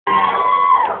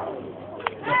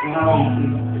We're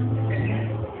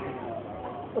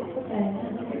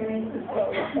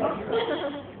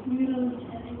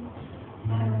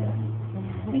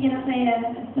going to play a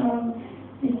song,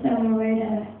 this song I wrote a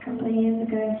couple of years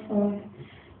ago for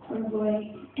a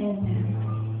boy, and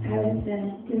I was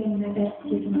doing my best to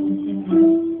convince him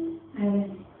I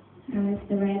was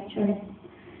the right choice.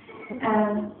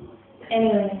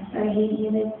 Anyway, so he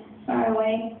lives far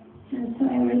away, and so I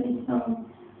wrote this song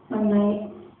one night.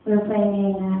 We were playing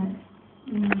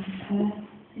in Perth,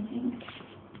 I think.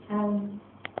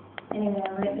 Anyway, I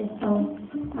wrote this song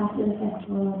after the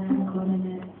festival, and I recorded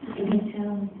it at the hotel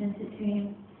and sent it to him.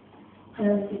 And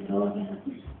I was just all about,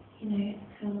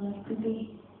 how love could be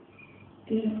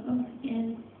beautiful. And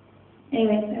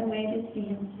anyway, so I waited for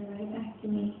him to write back to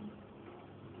me.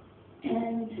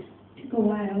 And it took a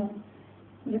while.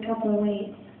 It was a couple of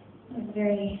weeks. I was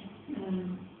very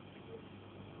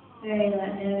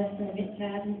nervous and a bit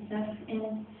sad and stuff.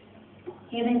 And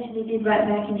he eventually did write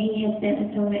back, and he had sent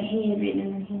a song that he had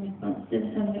written in response to the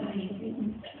song that I had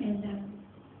written. And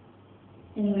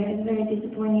anyway, it was very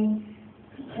disappointing.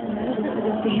 It turned out to sort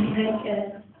of be like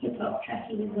a hip-hop track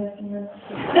he was working on.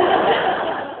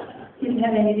 Didn't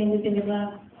have anything to do with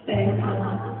love. So,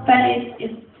 but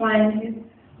it's fine to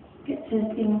get to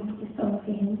sing the song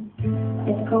for him.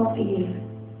 It's called For You.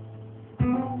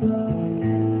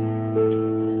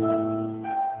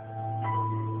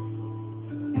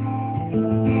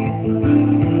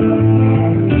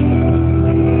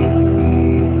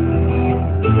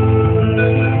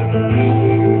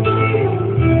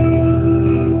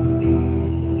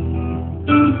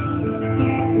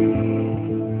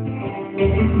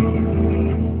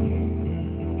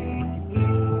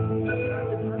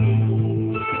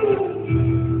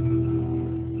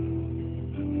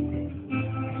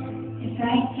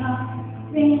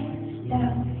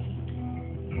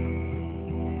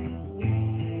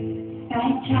 I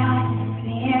try to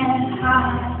clear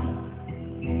hard,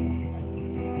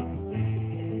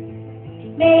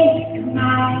 make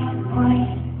my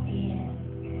voice hear.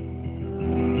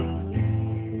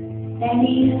 Then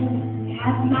you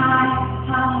have my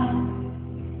heart.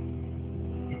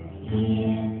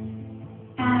 Here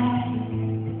I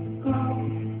go.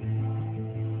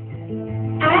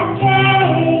 I tell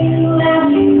you love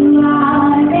you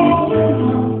already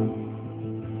know.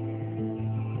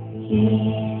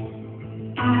 Here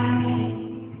I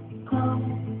go.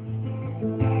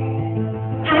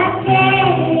 I tell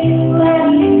you what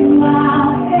you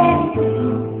already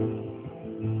know.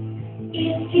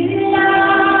 If you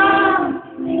love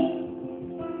me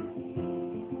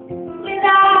with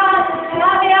all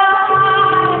of your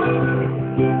heart,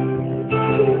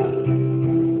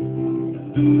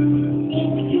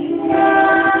 if you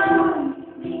love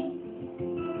me,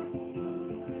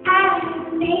 I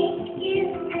will make you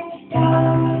a star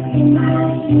in my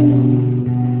universe.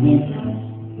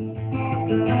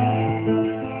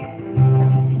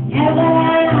 Never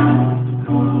lost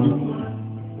cold war.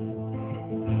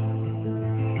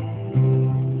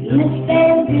 You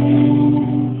spend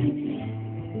everything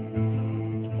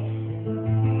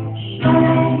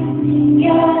shining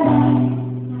your light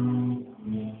on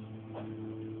me.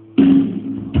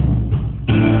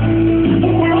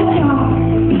 If I don't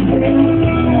really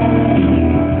care,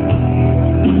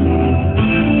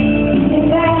 if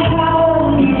I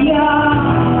hold your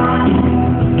hand,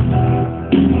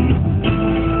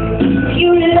 you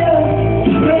look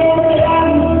really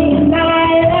lovely, my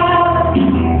love.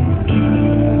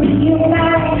 You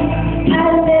might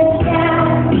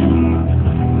understand.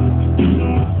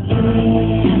 Here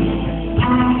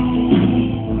I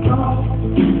go.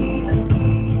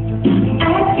 I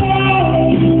tell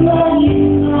you what you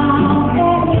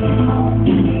already know.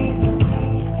 Here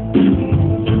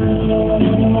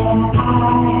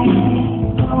I